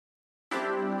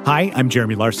Hi, I'm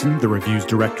Jeremy Larson, the reviews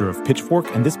director of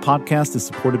Pitchfork, and this podcast is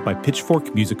supported by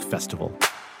Pitchfork Music Festival.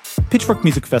 Pitchfork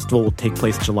Music Festival will take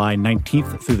place July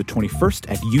 19th through the 21st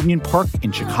at Union Park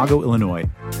in Chicago, Illinois.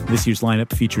 This year's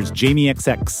lineup features Jamie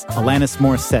XX, Alanis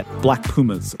Morissette, Black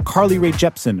Pumas, Carly Rae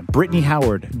Jepsen, Brittany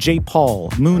Howard, J.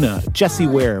 Paul, Muna, Jessie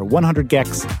Ware, 100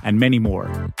 Gex, and many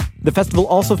more. The festival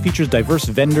also features diverse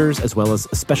vendors as well as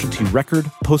specialty record,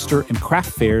 poster, and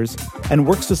craft fairs, and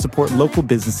works to support local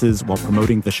businesses while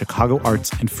promoting the Chicago arts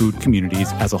and food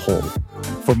communities as a whole.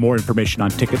 For more information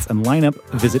on tickets and lineup,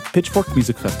 visit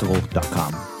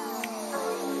pitchforkmusicfestival.com.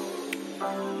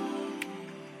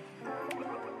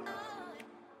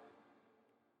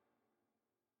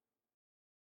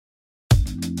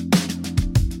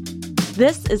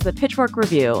 This is the Pitchfork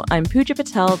Review. I'm Pooja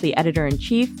Patel, the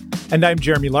editor-in-chief. And I'm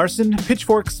Jeremy Larson,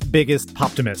 Pitchfork's biggest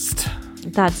poptimist.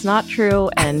 That's not true,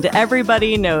 and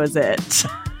everybody knows it.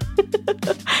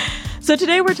 So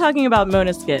today we're talking about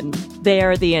Måneskin. They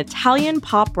are the Italian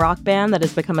pop rock band that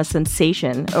has become a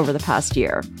sensation over the past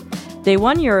year. They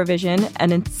won Eurovision,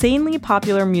 an insanely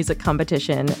popular music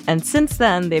competition, and since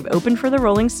then they've opened for the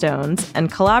Rolling Stones and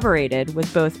collaborated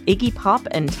with both Iggy Pop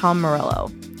and Tom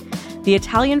Morello. The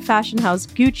Italian fashion house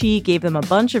Gucci gave them a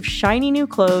bunch of shiny new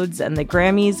clothes, and the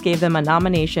Grammys gave them a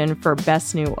nomination for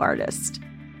Best New Artist.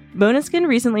 Måneskin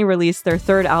recently released their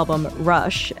third album,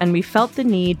 Rush, and we felt the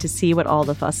need to see what all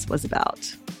the fuss was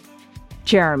about.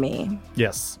 Jeremy.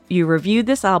 Yes. You reviewed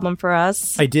this album for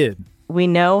us. I did. We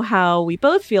know how we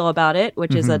both feel about it,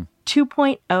 which is a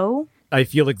 2.0. I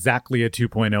feel exactly a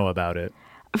 2.0 about it.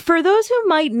 For those who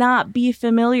might not be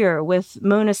familiar with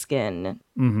Måneskin,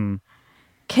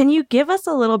 can you give us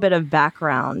a little bit of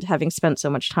background, having spent so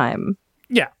much time?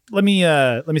 Yeah, let me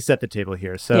set the table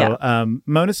here. So,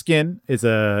 Måneskin is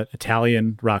a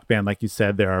Italian rock band, like you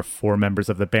said. There are 4 members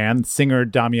of the band: singer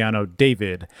Damiano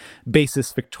David,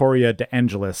 bassist Victoria De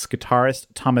Angelis, guitarist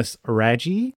Thomas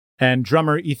Raggi, and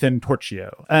drummer Ethan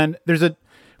Torchio. And there's a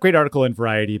great article in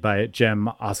Variety by Jem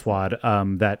Aswad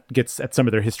that gets at some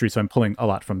of their history, so I'm pulling a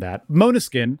lot from that.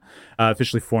 Måneskin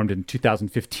officially formed in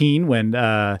 2015 when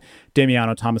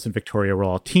Damiano, Thomas, and Victoria were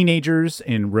all teenagers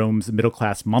in Rome's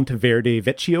middle-class Monteverde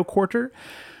Vecchio quarter.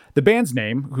 The band's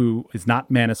name, who is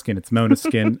not Måneskin, it's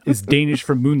Måneskin, is Danish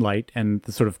for moonlight, and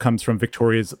this sort of comes from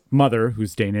Victoria's mother,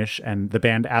 who's Danish, and the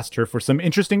band asked her for some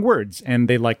interesting words, and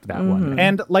they liked that one.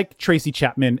 And like Tracy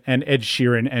Chapman and Ed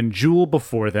Sheeran and Jewel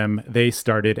before them, they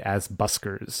started as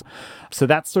buskers. So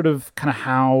that's sort of kind of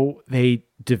how they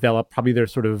developed probably their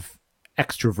sort of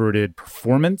extroverted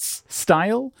performance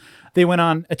style. They went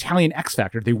on Italian X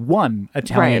Factor. They won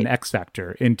Italian X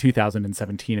Factor in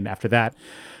 2017, and after that,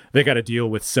 they got a deal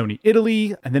with Sony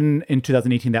Italy, and then in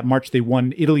 2018, that March, they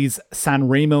won Italy's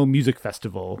Sanremo Music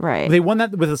Festival. Right. They won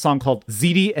that with a song called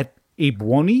Ziti e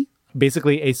Buoni,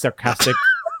 basically a sarcastic...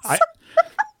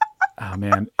 Oh,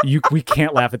 man. We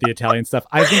can't laugh at the Italian stuff.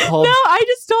 I've been called... No, I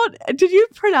just don't... Did you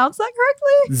pronounce that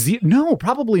correctly? No,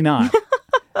 probably not.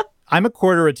 I'm a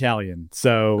quarter Italian,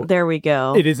 so... There we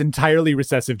go. It is entirely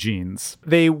recessive genes.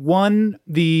 They won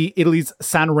the Italy's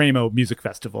Sanremo Music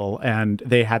Festival, and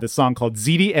they had a song called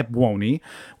Ziti e Buoni,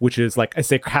 which is like a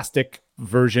sarcastic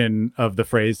version of the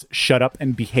phrase, shut up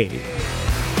and behave.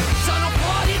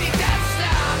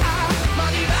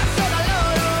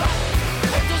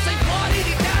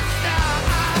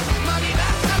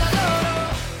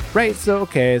 Right, so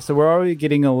we're already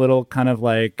getting a little kind of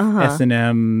like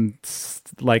S&M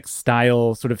like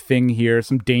style sort of thing here,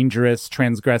 some dangerous,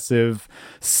 transgressive,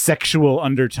 sexual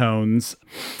undertones.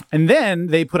 And then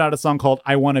they put out a song called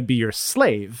I Wanna Be Your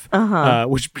Slave,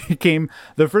 which became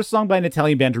the first song by an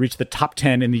Italian band to reach the top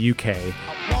 10 in the UK. I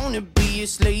wanna be a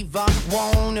slave, I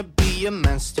wanna be a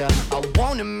master. I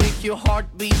wanna make your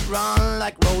heartbeat run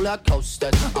like roller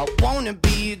coasters. I wanna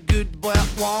be a good boy, I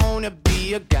wanna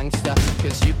be a gangster.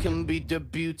 Cause you can be the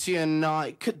beauty and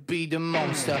I could be the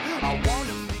monster. I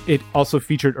wanna be... It also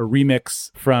featured a remix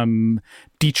from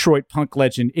Detroit punk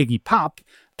legend Iggy Pop,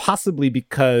 possibly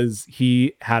because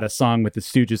he had a song with the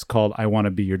Stooges called I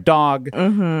Wanna Be Your Dog.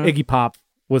 Iggy Pop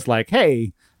was like,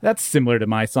 hey, that's similar to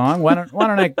my song. Why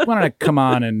don't I come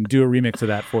on and do a remix of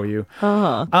that for you?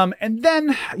 And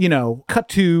then, cut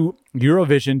to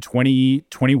Eurovision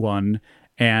 2021,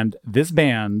 and this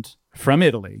band from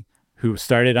Italy, who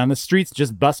started on the streets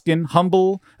just busking,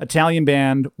 humble Italian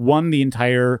band, won the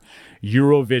entire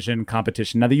Eurovision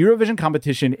competition. Now, the Eurovision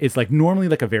competition is like normally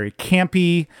like a very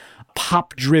campy,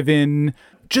 pop-driven,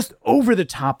 just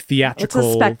over-the-top theatrical It's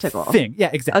a spectacle thing.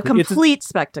 Yeah, exactly. A complete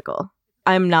spectacle.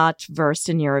 I'm not versed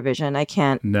in Eurovision. I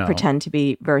can't pretend to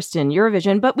be versed in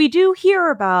Eurovision, but we do hear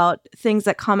about things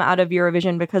that come out of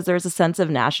Eurovision because there's a sense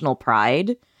of national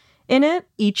pride in it.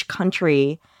 Each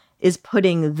country is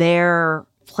putting their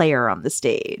player on the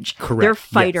stage, Correct. their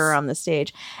fighter Yes. on the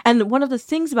stage. And one of the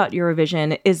things about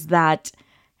Eurovision is that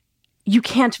you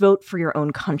can't vote for your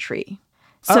own country.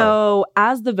 So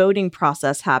as the voting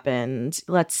process happened,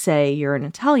 let's say you're an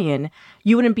Italian,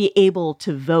 you wouldn't be able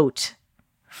to vote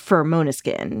for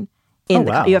Måneskin. You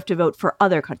have to vote for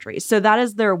other countries. So that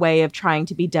is their way of trying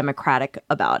to be democratic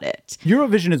about it.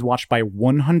 Eurovision is watched by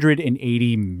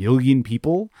 180 million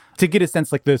people. To get a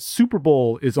sense, like the Super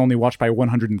Bowl is only watched by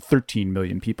 113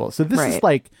 million people. So this is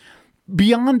like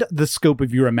beyond the scope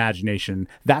of your imagination.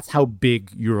 That's how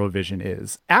big Eurovision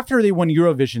is. After they won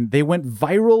Eurovision, they went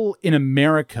viral in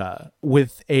America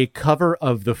with a cover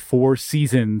of the Four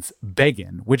Seasons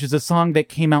Beggin', which is a song that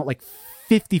came out like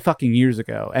 50 fucking years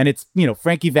ago. And it's, you know,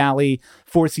 Frankie Valli,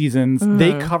 Four Seasons.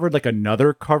 They covered like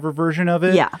another cover version of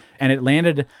it. Yeah. And it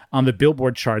landed on the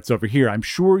Billboard charts over here. I'm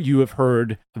sure you have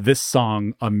heard this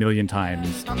song a million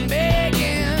times. I'm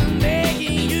begging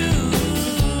you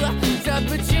to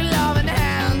put your loving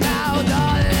hand out,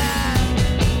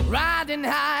 darling. Riding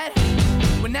high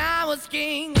when I was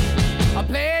king, I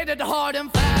played it hard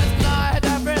and fast, I had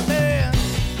everything.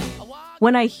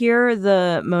 When I hear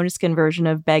the Måneskin version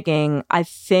of Begging, I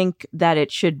think that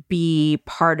it should be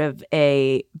part of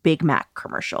a Big Mac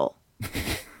commercial.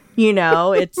 You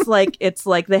know, it's like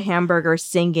the hamburger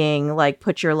singing, like,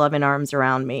 put your loving arms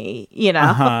around me, you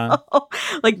know?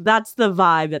 Like, that's the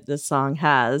vibe that this song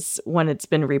has when it's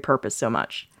been repurposed so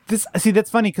much. That's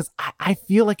funny because I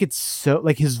feel like it's so,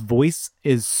 like, his voice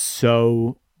is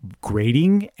so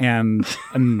grating and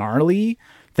gnarly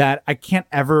that I can't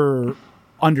ever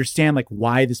understand like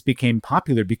why this became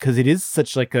popular, because it is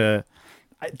such like to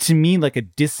me, like a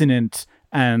dissonant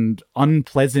and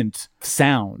unpleasant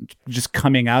sound just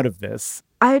coming out of this.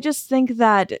 I just think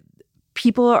that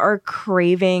people are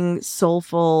craving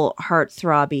soulful,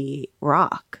 heartthrobby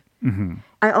rock. Mm-hmm.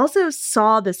 I also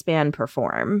saw this band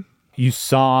perform. You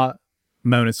saw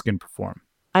Måneskin perform?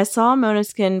 I saw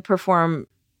Måneskin perform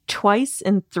twice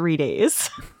in 3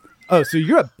 days. Oh, so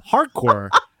you're a hardcore.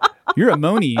 You're a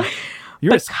Moni.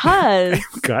 You're because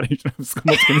God, I was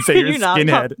almost going to say you're a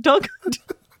skinhead.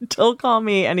 Don't call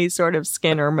me any sort of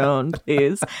skin or moan,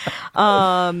 please.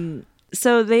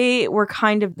 So they were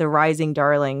kind of the rising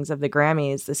darlings of the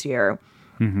Grammys this year.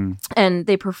 Mm-hmm. And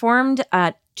they performed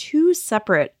at 2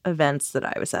 separate events that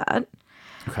I was at.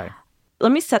 Okay.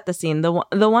 Let me set the scene. The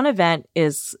one event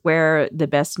is where the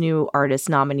Best New Artist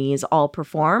nominees all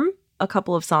perform a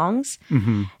couple of songs.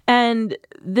 Mm-hmm. And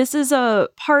this is a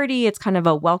party. It's kind of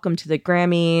a welcome to the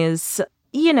Grammys,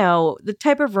 you know, the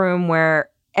type of room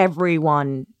where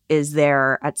everyone is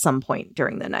there at some point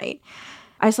during the night.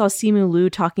 I saw Simu Liu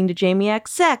talking to Jamie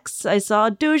XX. I saw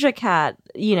Doja Cat,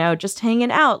 you know, just hanging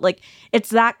out. Like,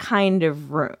 it's that kind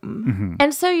of room. Mm-hmm.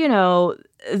 And so, you know,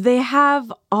 they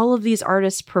have all of these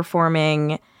artists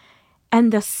performing.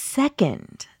 And the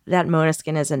second that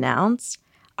Måneskin is announced,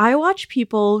 I watch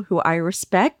people who I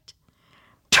respect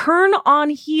turn on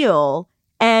heel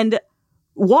and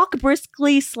walk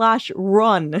briskly /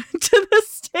 run to the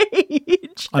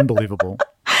stage. Unbelievable.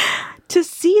 To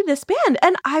see this band.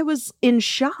 And I was in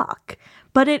shock.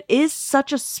 But it is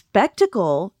such a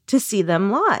spectacle to see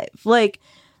them live. Like,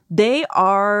 they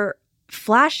are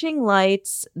flashing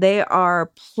lights. They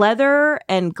are pleather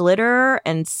and glitter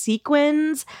and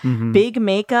sequins, big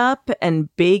makeup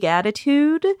and big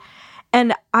attitude.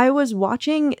 And I was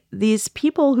watching these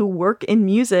people who work in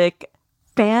music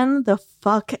fan the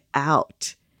fuck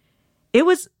out. It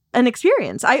was an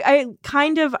experience. I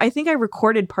think I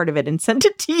recorded part of it and sent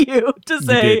it to you to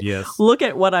say, did, yes. Look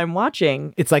at what I'm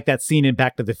watching. It's like that scene in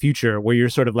Back to the Future where you're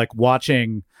sort of like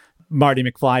watching Marty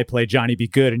McFly play Johnny Be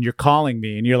Good and you're calling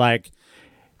me and you're like,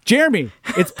 Jeremy,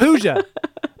 it's Pooja.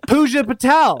 Pooja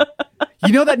Patel.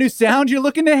 You know that new sound you're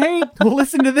looking to hate? Well,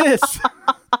 listen to this.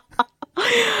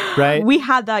 Right? We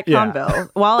had that convo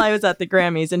while I was at the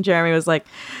Grammys, and Jeremy was like,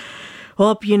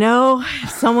 well, you know, if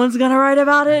someone's going to write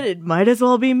about it, it might as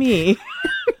well be me.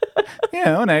 You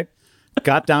know, and I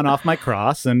got down off my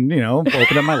cross and, you know,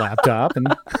 opened up my laptop and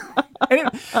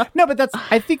no, but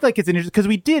I think like it's an interesting, because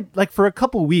we did like for a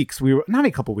couple weeks, we were not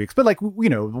a couple weeks, but like, you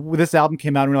know, this album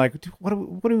came out and we were like, what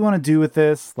do we want to do with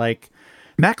this? Like,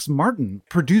 Max Martin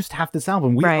produced half this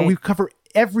album. We cover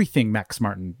everything Max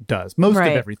Martin does, most of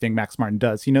everything Max Martin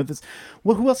does. You know, this.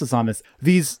 Well, who else is on this?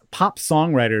 These pop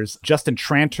songwriters: Justin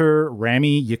Tranter,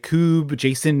 Rami Yacoub,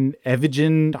 Jason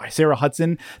Evigan, Sarah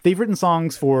Hudson. They've written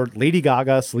songs for Lady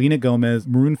Gaga, Selena Gomez,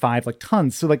 Maroon 5, like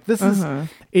tons. So like this is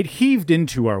it heaved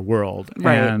into our world.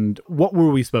 Right. And what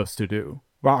were we supposed to do?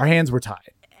 Well, our hands were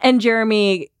tied. And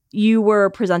Jeremy you were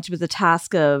presented with the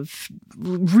task of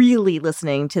really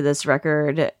listening to this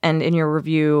record, and in your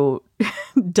review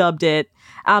dubbed it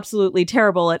absolutely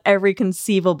terrible at every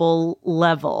conceivable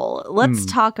level. Let's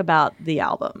talk about the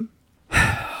album.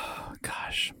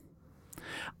 Gosh.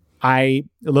 I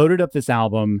loaded up this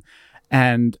album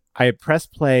and I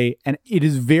pressed play, and it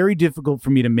is very difficult for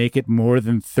me to make it more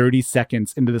than 30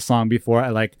 seconds into the song before I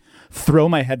like throw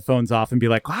my headphones off and be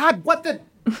like, God,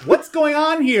 what's going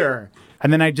on here?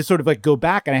 And then I just sort of like go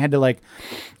back, and I had to like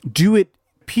do it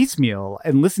piecemeal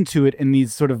and listen to it in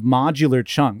these sort of modular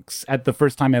chunks at the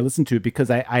first time I listened to it, because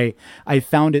I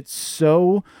found it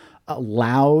so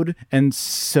loud and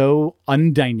so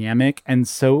undynamic and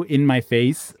so in my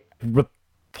face,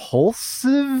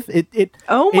 repulsive.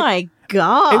 My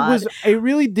God. It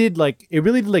really did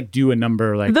do a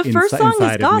number like the first song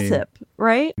is Gossip,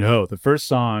 right? No, the first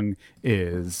song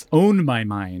is Own My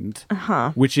Mind,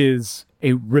 which is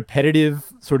a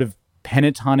repetitive sort of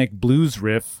pentatonic blues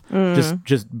riff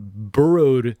just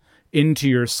burrowed into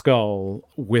your skull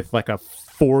with like a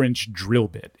 4-inch drill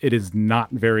bit. It is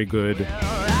not very good.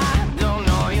 I don't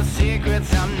know your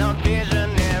secrets, I'm not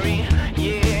visionary.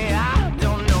 Yeah, I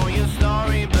don't know your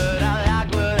story, but I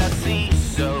like what I see.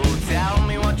 So tell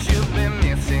me what you've been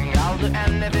missing. I'll do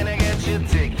anything to get you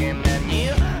taken, and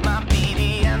you might be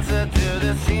the answer to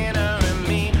the sinner in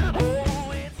me.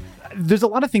 There's a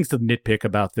lot of things to nitpick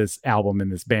about this album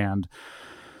and this band,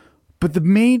 but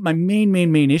my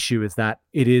main issue is that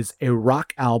it is a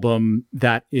rock album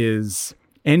that is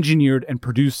engineered and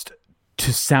produced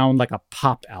to sound like a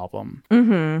pop album.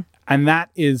 And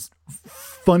that is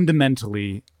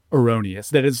fundamentally erroneous.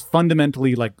 That is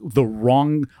fundamentally like the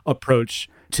wrong approach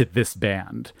to this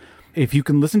band. If you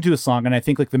can listen to a song, and I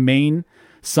think like the main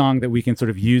song that we can sort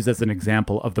of use as an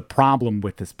example of the problem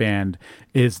with this band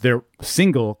is their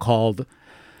single called,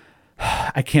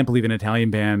 I can't believe an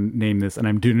Italian band named this, and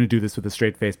I'm going to do this with a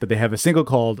straight face, but they have a single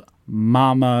called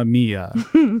Mamma Mia.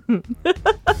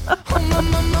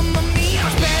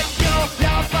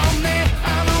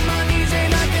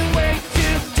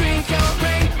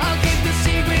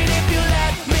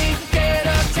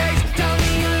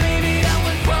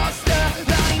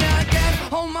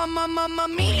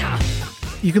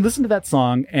 You can listen to that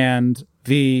song, and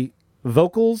the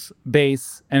vocals,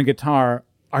 bass, and guitar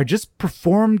are just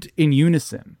performed in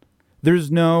unison.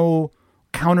 There's no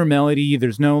counter melody.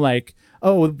 There's no like,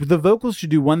 oh, the vocals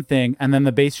should do one thing, and then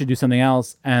the bass should do something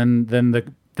else, and then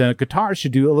the guitar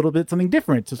should do a little bit something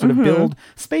different to sort of build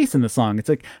space in the song. It's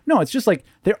like, no, it's just like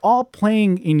they're all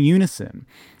playing in unison.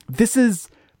 This is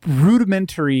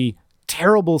rudimentary,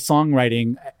 terrible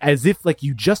songwriting, as if like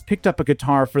you just picked up a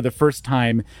guitar for the first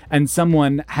time and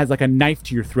someone has like a knife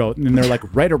to your throat and they're like,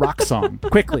 write a rock song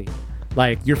quickly.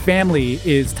 Like your family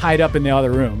is tied up in the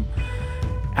other room.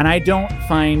 And I don't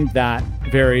find that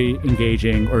very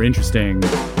engaging or interesting.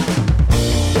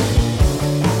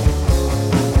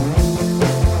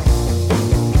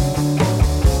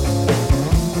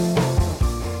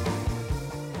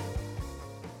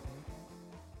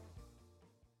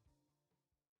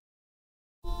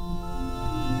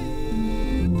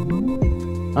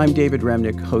 I'm David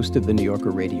Remnick, host of the New Yorker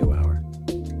Radio Hour.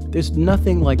 There's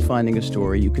nothing like finding a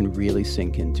story you can really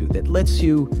sink into that lets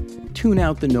you tune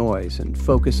out the noise and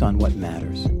focus on what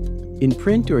matters. In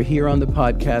print or here on the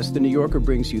podcast, the New Yorker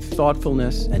brings you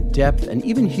thoughtfulness and depth and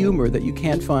even humor that you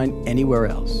can't find anywhere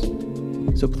else.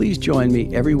 So please join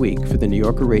me every week for the New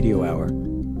Yorker Radio Hour,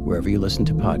 wherever you listen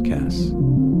to podcasts.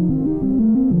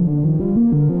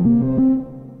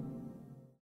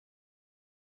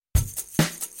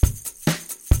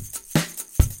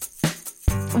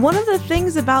 One of the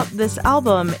things about this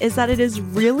album is that it is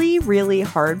really, really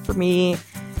hard for me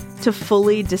to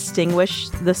fully distinguish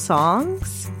the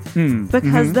songs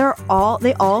because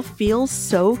they all feel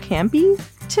so campy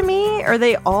to me, or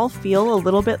they all feel a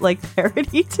little bit like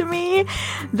parody to me,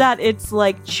 that it's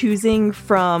like choosing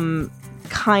from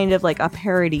kind of like a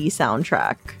parody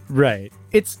soundtrack. Right.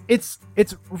 It's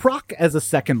rock as a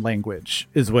second language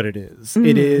is what it is.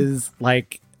 It is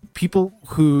like people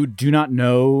who do not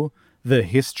know the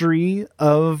history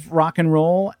of rock and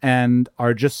roll and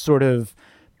are just sort of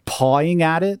pawing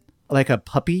at it like a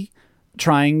puppy,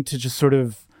 trying to just sort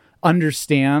of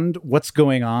understand what's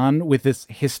going on with this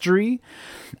history.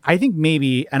 I think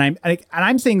maybe, and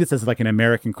I'm saying this as like an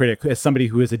American critic, as somebody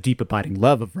who has a deep abiding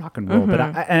love of rock and roll, but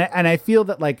I feel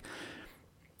that like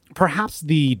perhaps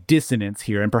the dissonance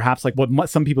here, and perhaps like what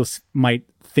some people might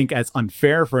think as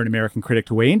unfair for an American critic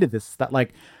to weigh into this, is that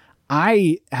like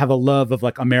I have a love of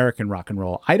like American rock and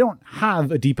roll. I don't have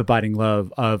a deep abiding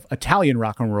love of Italian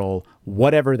rock and roll,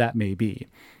 whatever that may be.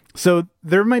 So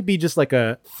there might be just like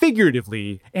a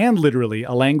figuratively and literally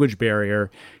a language barrier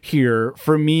here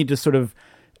for me to sort of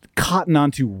cotton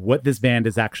onto what this band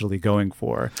is actually going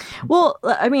for. Well,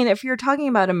 I mean, if you're talking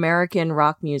about American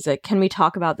rock music, can we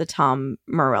talk about the Tom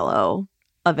Morello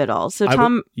of it all? So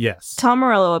yes. Tom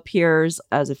Morello appears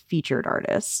as a featured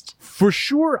artist. For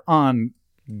sure on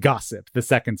Gossip, the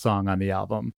second song on the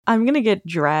album. I'm going to get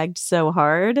dragged so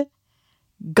hard.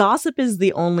 Gossip is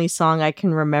the only song I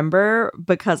can remember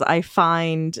because I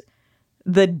find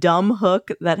the dumb hook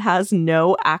that has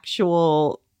no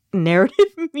actual narrative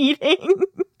meaning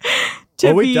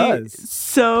to be does.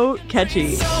 so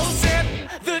catchy. So sip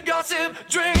the gossip,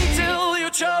 drink till you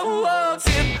choke.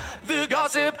 Sip the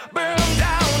gossip, burn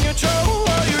down your choke.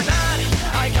 You're not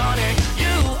iconic,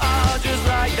 you are just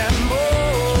like them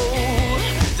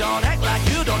both. Don't act like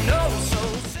you don't know. So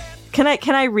sip.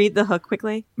 Can I read the hook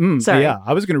quickly? Sorry. Yeah,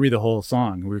 I was going to read the whole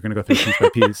song. We were going to go through piece by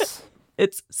piece.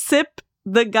 It's sip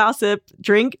the gossip,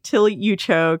 drink till you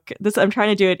choke. This I'm trying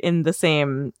to do it in the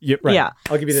same. Right. Yeah.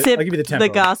 I'll give you the Sip tempo. the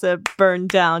gossip, burn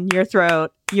down your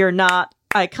throat. You're not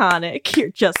iconic. You're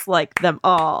just like them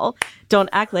all. Don't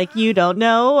act like you don't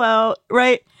know. Oh,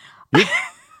 right.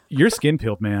 You're skin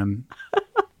peeled, man.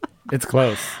 It's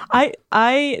close.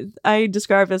 I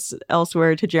describe this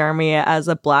elsewhere to Jeremy as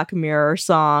a Black Mirror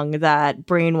song that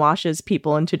brainwashes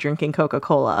people into drinking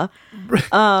Coca-Cola.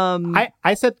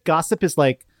 I said Gossip is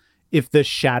like if the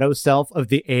shadow self of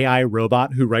the AI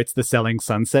robot who writes the Selling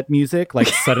Sunset music like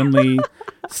suddenly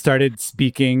started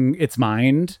speaking its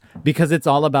mind, because it's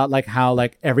all about like how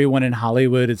like everyone in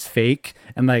Hollywood is fake,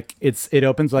 and like it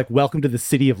opens like welcome to the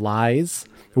city of lies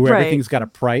where everything's got a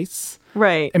price.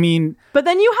 Right. I mean, but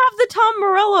then you have the Tom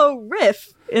Morello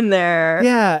riff in there.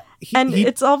 Yeah.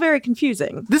 It's all very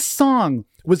confusing. This song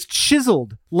was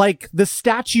chiseled like the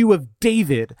statue of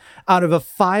David out of a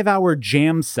 5-hour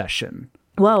jam session.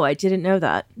 Whoa, I didn't know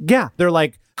that. Yeah, they're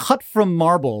like cut from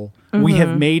marble. We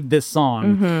have made this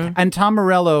song. And Tom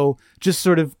Morello, just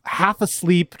sort of half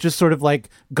asleep, just sort of like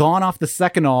gone off the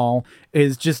Seconal,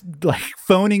 is just like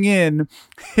phoning in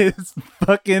his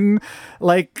fucking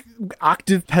like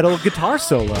octave pedal guitar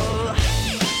solo.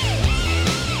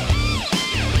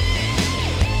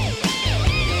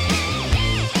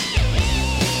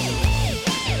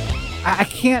 I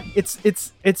can't.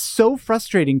 It's so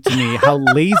frustrating to me how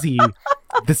lazy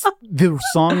the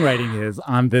songwriting is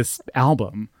on this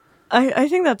album. I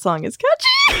think that song is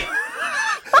catchy.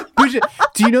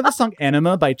 Do you know the song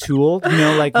 "Enema" by Tool? You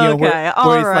know, like where he's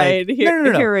right. like,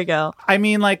 Here we go. I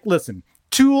mean, like, listen,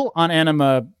 Tool on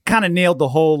 "Enema" kind of nailed the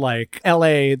whole like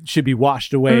L.A. should be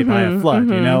washed away by a flood.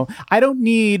 You know, I don't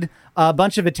need a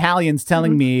bunch of Italians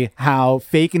telling me how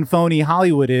fake and phony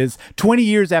Hollywood is 20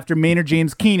 years after Maynard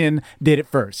James Keenan did it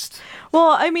first.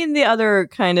 Well, I mean, the other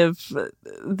kind of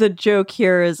the joke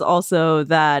here is also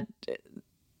that,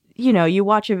 you know, you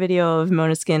watch a video of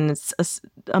Måneskin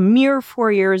a mere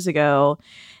 4 years ago,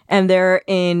 and they're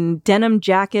in denim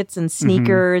jackets and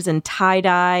sneakers and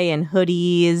tie-dye and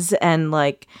hoodies and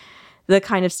like the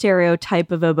kind of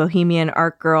stereotype of a bohemian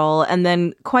art girl. And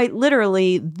then quite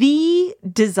literally the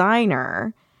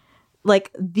designer,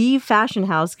 like the fashion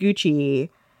house Gucci,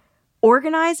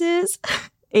 organizes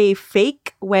a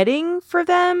fake wedding for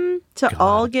them to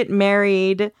all get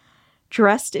married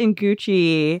dressed in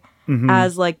Gucci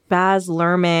as like Baz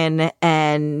Luhrmann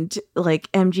and like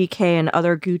MGK and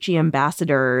other Gucci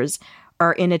ambassadors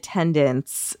are in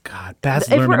attendance. God, Baz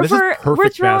Luhrmann. This is perfect we're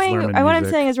throwing, Baz Luhrmann what I'm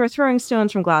music. saying is we're throwing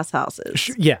stones from glass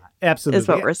houses. Yeah, absolutely. Is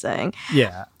what we're saying.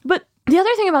 Yeah. But the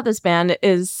other thing about this band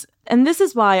is, and this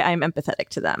is why I'm empathetic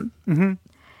to them,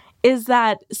 is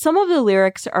that some of the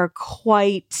lyrics are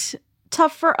quite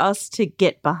tough for us to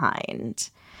get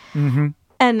behind.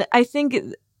 And I think,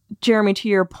 Jeremy, to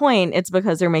your point, it's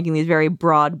because they're making these very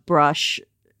broad brush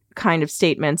kind of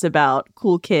statements about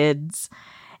cool kids,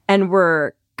 and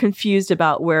we're confused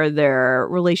about where their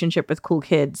relationship with cool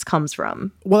kids comes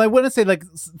from. Well, I want to say, like,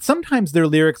 sometimes their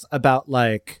lyrics about,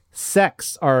 like,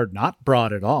 sex are not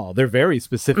broad at all. They're very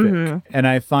specific. And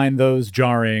I find those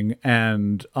jarring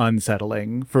and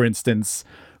unsettling. For instance,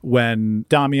 when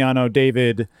Damiano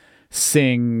David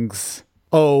sings,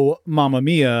 "Oh, Mamma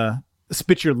Mia,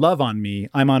 spit your love on me.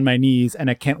 I'm on my knees and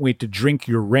I can't wait to drink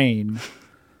your rain."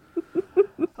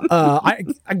 I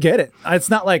get it. It's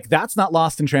not like that's not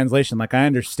lost in translation. Like, I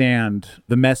understand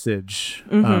the message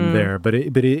there, but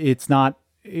it's not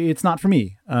for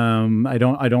me. I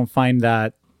don't find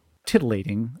that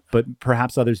titillating, but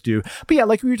perhaps others do. But yeah,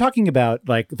 like we were talking about,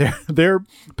 like their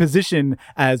position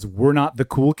as we're not the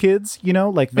cool kids, you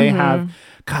know, like they have,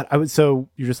 God, so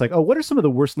you're just like, oh, what are some of the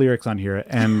worst lyrics on here?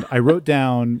 And I wrote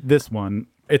down this one.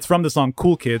 It's from the song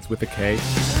Cool Kids with a K.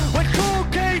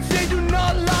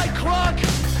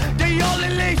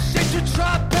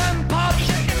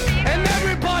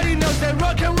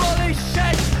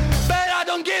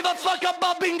 motherfucker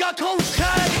bobbing a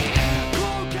cocaine.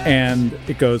 And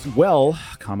it goes, well,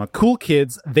 cool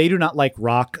kids, they do not like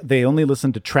rock. They only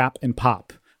listen to trap and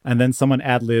pop. And then someone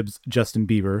ad-libs Justin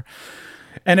Bieber.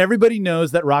 And everybody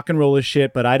knows that rock and roll is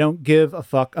shit, but I don't give a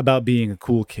fuck about being a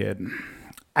cool kid.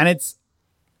 And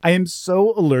I am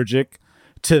so allergic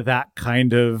to that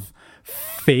kind of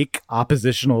fake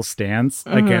oppositional stance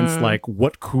against like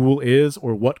what cool is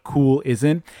or what cool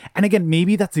isn't. And again,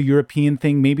 maybe that's a European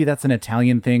thing. Maybe that's an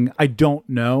Italian thing. I don't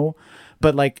know.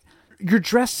 But like, you're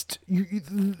dressed.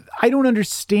 I don't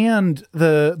understand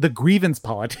the grievance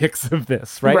politics of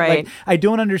this, right? Like, I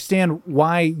don't understand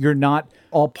why you're not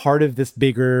all part of this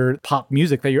bigger pop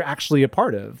music that you're actually a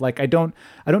part of. Like, I don't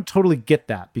totally get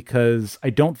that, because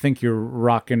I don't think you're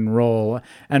rock and roll,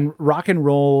 and rock and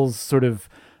roll's sort of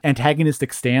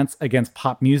antagonistic stance against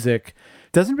pop music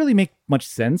doesn't really make much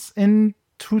sense in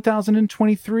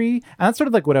 2023. And that's sort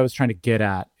of like what I was trying to get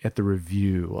at the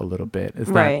review a little bit, is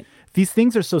that these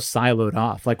things are so siloed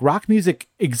off. Like, rock music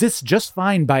exists just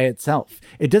fine by itself.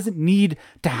 It doesn't need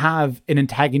to have an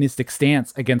antagonistic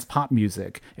stance against pop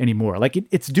music anymore. Like,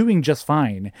 it's doing just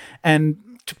fine. And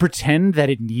to pretend that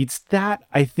it needs that,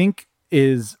 I think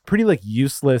is pretty like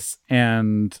useless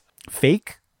and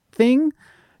fake thing.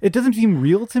 It doesn't seem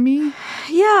real to me.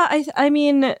 Yeah, I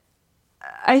mean,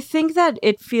 I think that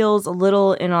it feels a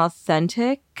little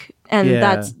inauthentic, and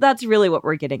that's really what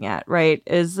we're getting at, right?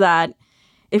 Is that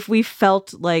if we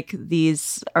felt like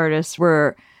these artists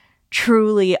were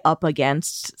truly up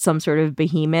against some sort of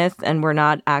behemoth and were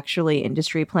not actually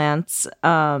industry plants,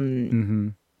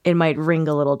 it might ring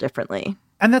a little differently.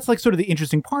 And that's like sort of the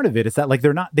interesting part of it, is that like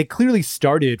they clearly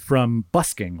started from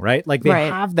busking, right? Like they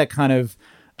have that kind of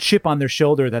chip on their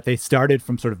shoulder that they started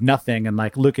from sort of nothing, and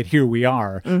like, look at, here we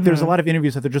are. There's a lot of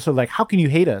interviews that they're just sort of like, how can you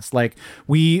hate us? Like,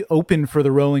 we opened for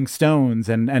the Rolling Stones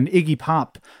and Iggy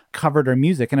Pop covered our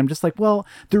music. And I'm just like, well,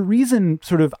 the reason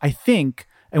sort of, I think,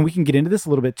 and we can get into this a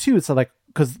little bit too, it's like,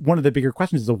 because one of the bigger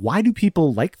questions is, why do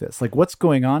people like this? Like, what's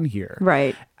going on here?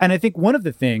 Right. And I think one of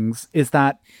the things is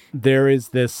that there is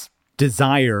this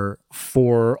desire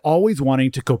for always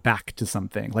wanting to go back to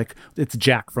something. Like, it's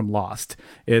Jack from Lost,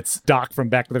 it's Doc from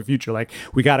Back to the Future. Like,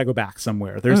 we got to go back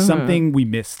somewhere. There's something we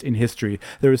missed in history.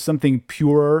 There is something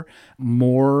purer,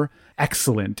 more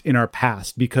excellent in our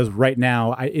past, because right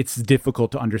now it's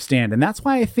difficult to understand. And that's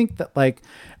why I think that like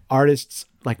artists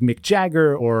like Mick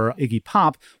Jagger or Iggy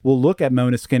Pop will look at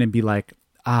Måneskin and be like,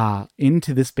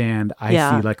 into this band, I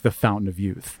see like the fountain of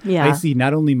youth. Yeah. I see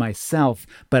not only myself,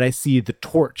 but I see the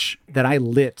torch that I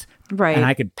lit, and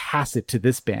I could pass it to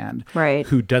this band,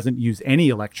 who doesn't use any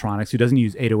electronics, who doesn't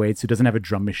use 808s, who doesn't have a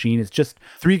drum machine. It's just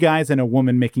three guys and a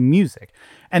woman making music.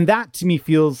 And that to me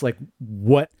feels like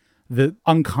what the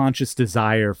unconscious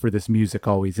desire for this music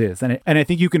always is. And I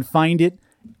think you can find it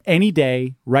any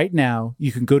day right now.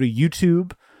 You can go to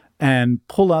YouTube and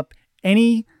pull up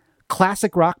any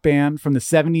classic rock band from the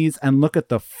 70s and look at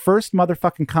the first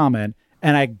motherfucking comment,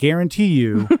 and I guarantee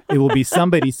you it will be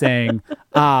somebody saying,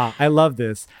 I love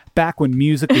this, back when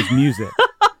music was music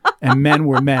and men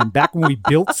were men, back when we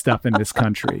built stuff in this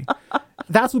country.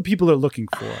 That's what people are looking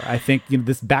for. I think,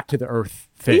 this back to the earth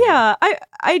thing. Yeah,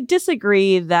 I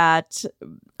disagree that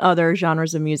other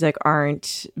genres of music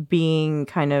aren't being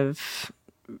kind of,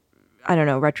 I don't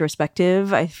know,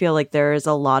 retrospective. I feel like there is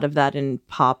a lot of that in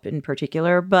pop in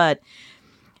particular, but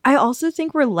I also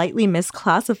think we're lightly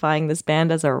misclassifying this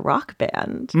band as a rock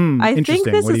band. I think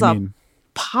this is a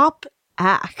pop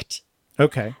act.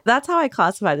 Okay. That's how I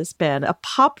classify this band, a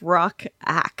pop rock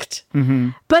act.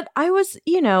 But I was,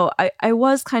 I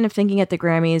was kind of thinking at the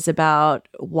Grammys about,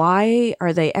 why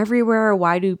are they everywhere?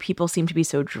 Why do people seem to be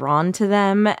so drawn to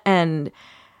them? And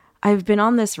I've been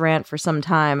on this rant for some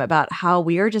time about how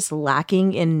we are just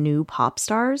lacking in new pop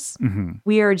stars.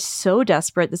 We are so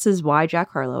desperate. This is why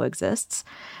Jack Harlow exists.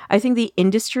 I think the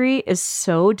industry is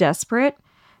so desperate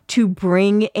to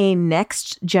bring a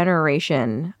next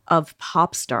generation of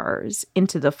pop stars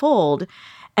into the fold.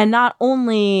 And not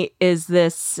only is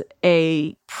this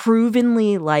a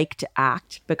provenly liked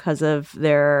act because of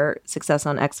their success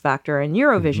on X Factor and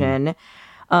Eurovision,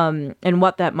 and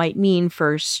what that might mean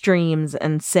for streams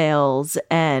and sales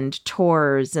and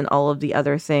tours and all of the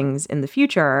other things in the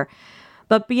future.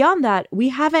 But beyond that, we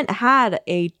haven't had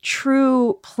a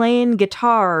true playing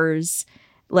guitars,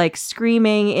 like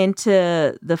screaming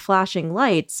into the flashing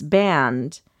lights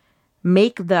band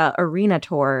make the arena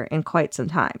tour in quite some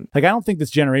time. Like, I don't think this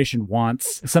generation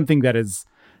wants something that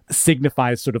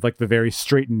signifies sort of like the very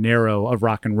straight and narrow of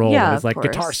rock and roll. Yeah, it's like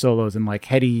guitar solos and like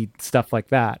heady stuff like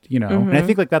that, And I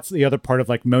think like that's the other part of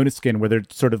like Måneskin, where they're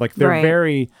sort of like, they're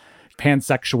very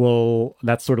pansexual.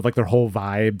 That's sort of like their whole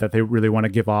vibe that they really want to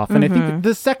give off. And I think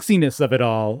the sexiness of it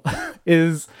all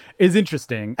is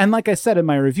interesting. And like I said in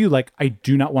my review, like I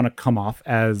do not want to come off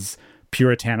as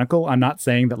puritanical. I'm not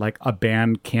saying that like a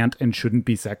band can't and shouldn't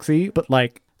be sexy, but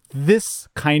like this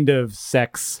kind of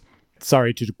sex,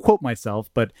 sorry to quote myself,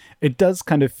 but it does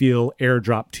kind of feel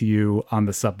airdropped to you on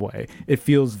the subway. It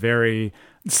feels very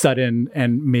sudden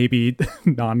and maybe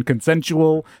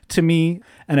non-consensual to me.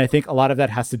 And I think a lot of that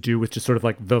has to do with just sort of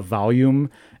like the volume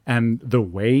and the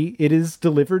way it is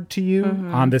delivered to you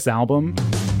on this album.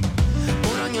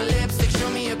 Put on your lipstick, show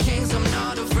me your kings, I'm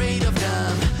not afraid of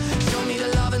them. Show me the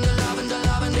love and the love and the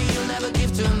love and that you'll never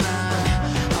give to a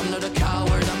man. I'm not a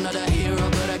coward, I'm not a hero,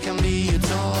 but I can be your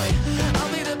toy.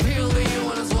 I'll be the pill that you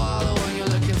want to swallow when you're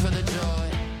looking for the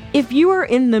joy. If you are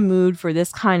in the mood for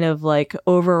this kind of like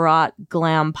overwrought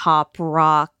glam pop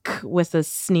rock with a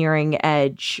sneering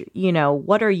edge, you know,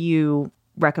 what are you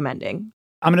recommending?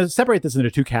 I'm going to separate this into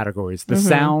two categories, the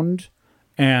sound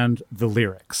and the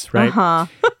lyrics, right?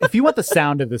 If you want the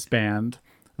sound of this band,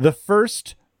 the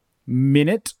first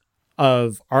minute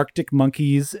of Arctic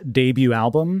Monkeys' debut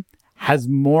album has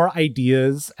more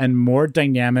ideas and more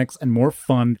dynamics and more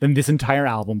fun than this entire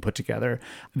album put together.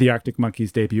 The Arctic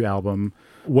Monkeys' debut album,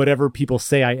 Whatever People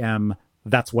Say I Am,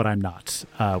 That's What I'm Not,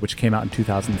 which came out in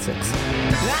 2006.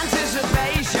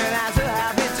 Anticipation has a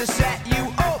habit to set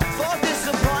you up for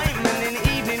disappointment in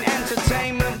evening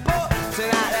entertainment. But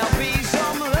tonight there'll be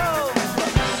some love.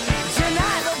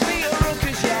 Tonight there'll be a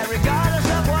ruckus, yeah, regardless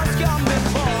of what's gone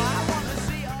before. I want to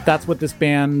see all... That's what this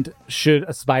band should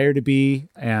aspire to be,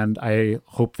 and I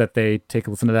hope that they take a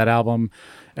listen to that album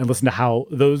and listen to how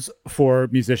those four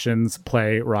musicians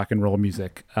play rock and roll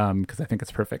music, because I think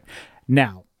it's perfect.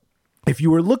 Now, if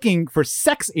you were looking for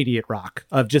sex idiot rock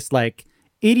of just like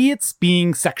idiots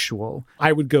being sexual,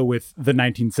 I would go with the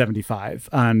 1975.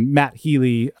 Matt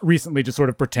Healy recently just sort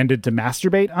of pretended to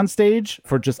masturbate on stage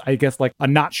for just, I guess, like a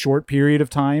not short period of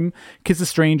time. Kisses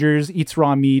strangers, eats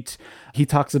raw meat. He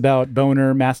talks about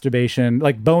boner, masturbation,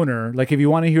 like boner. Like if you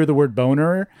want to hear the word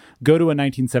boner, go to a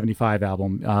 1975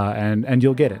 album and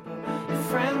you'll get it. Your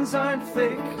friends aren't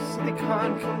thick, so they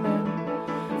can't come in.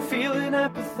 Feeling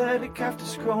apathetic after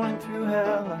scrolling through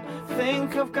hell. I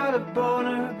think I've got a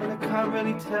boner, but I can't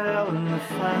really tell. And the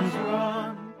fans are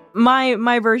on.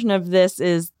 My version of this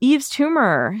is Eve's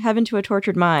Tumor, Heaven to a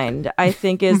Tortured Mind, I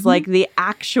think is like the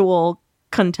actual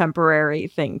contemporary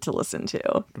thing to listen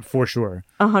to. For sure.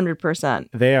 100%.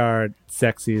 They are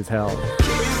sexy as hell.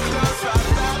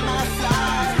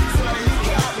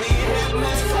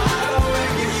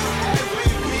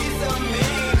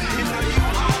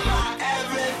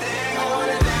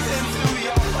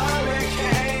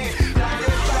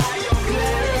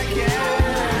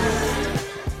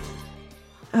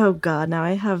 Oh God, now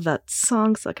I have that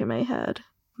song stuck in my head.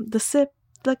 The sip,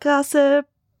 the gossip,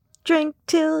 drink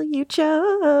till you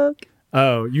choke.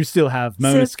 Oh, you still have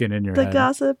Måneskin in your The head.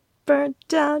 gossip burnt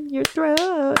down your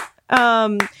throat.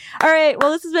 All right,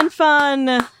 well, this has been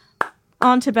fun.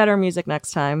 On to better music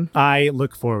next time. I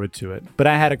look forward to it. But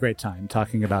I had a great time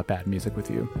talking about bad music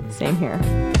with you. Same here.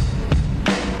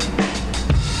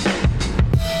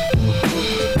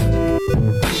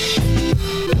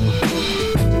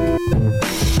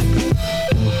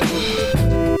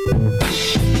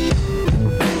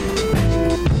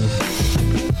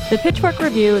 The Pitchfork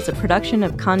Review is a production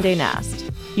of Condé Nast.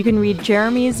 You can read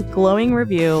Jeremy's glowing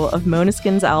review of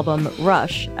Måneskin's album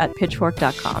Rush at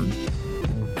pitchfork.com.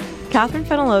 Catherine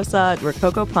Fenolosa at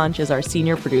Rococo Punch is our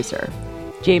senior producer.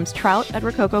 James Trout at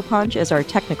Rococo Punch is our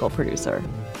technical producer.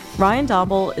 Ryan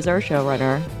Dombel is our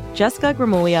showrunner. Jessica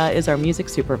Gramuglia is our music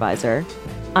supervisor.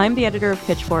 I'm the editor of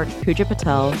Pitchfork, Pooja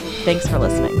Patel. Thanks for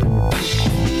listening.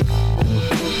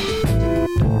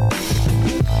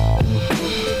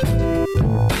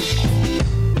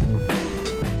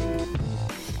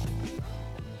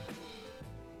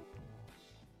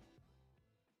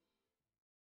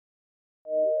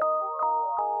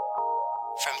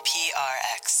 From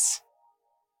PRX.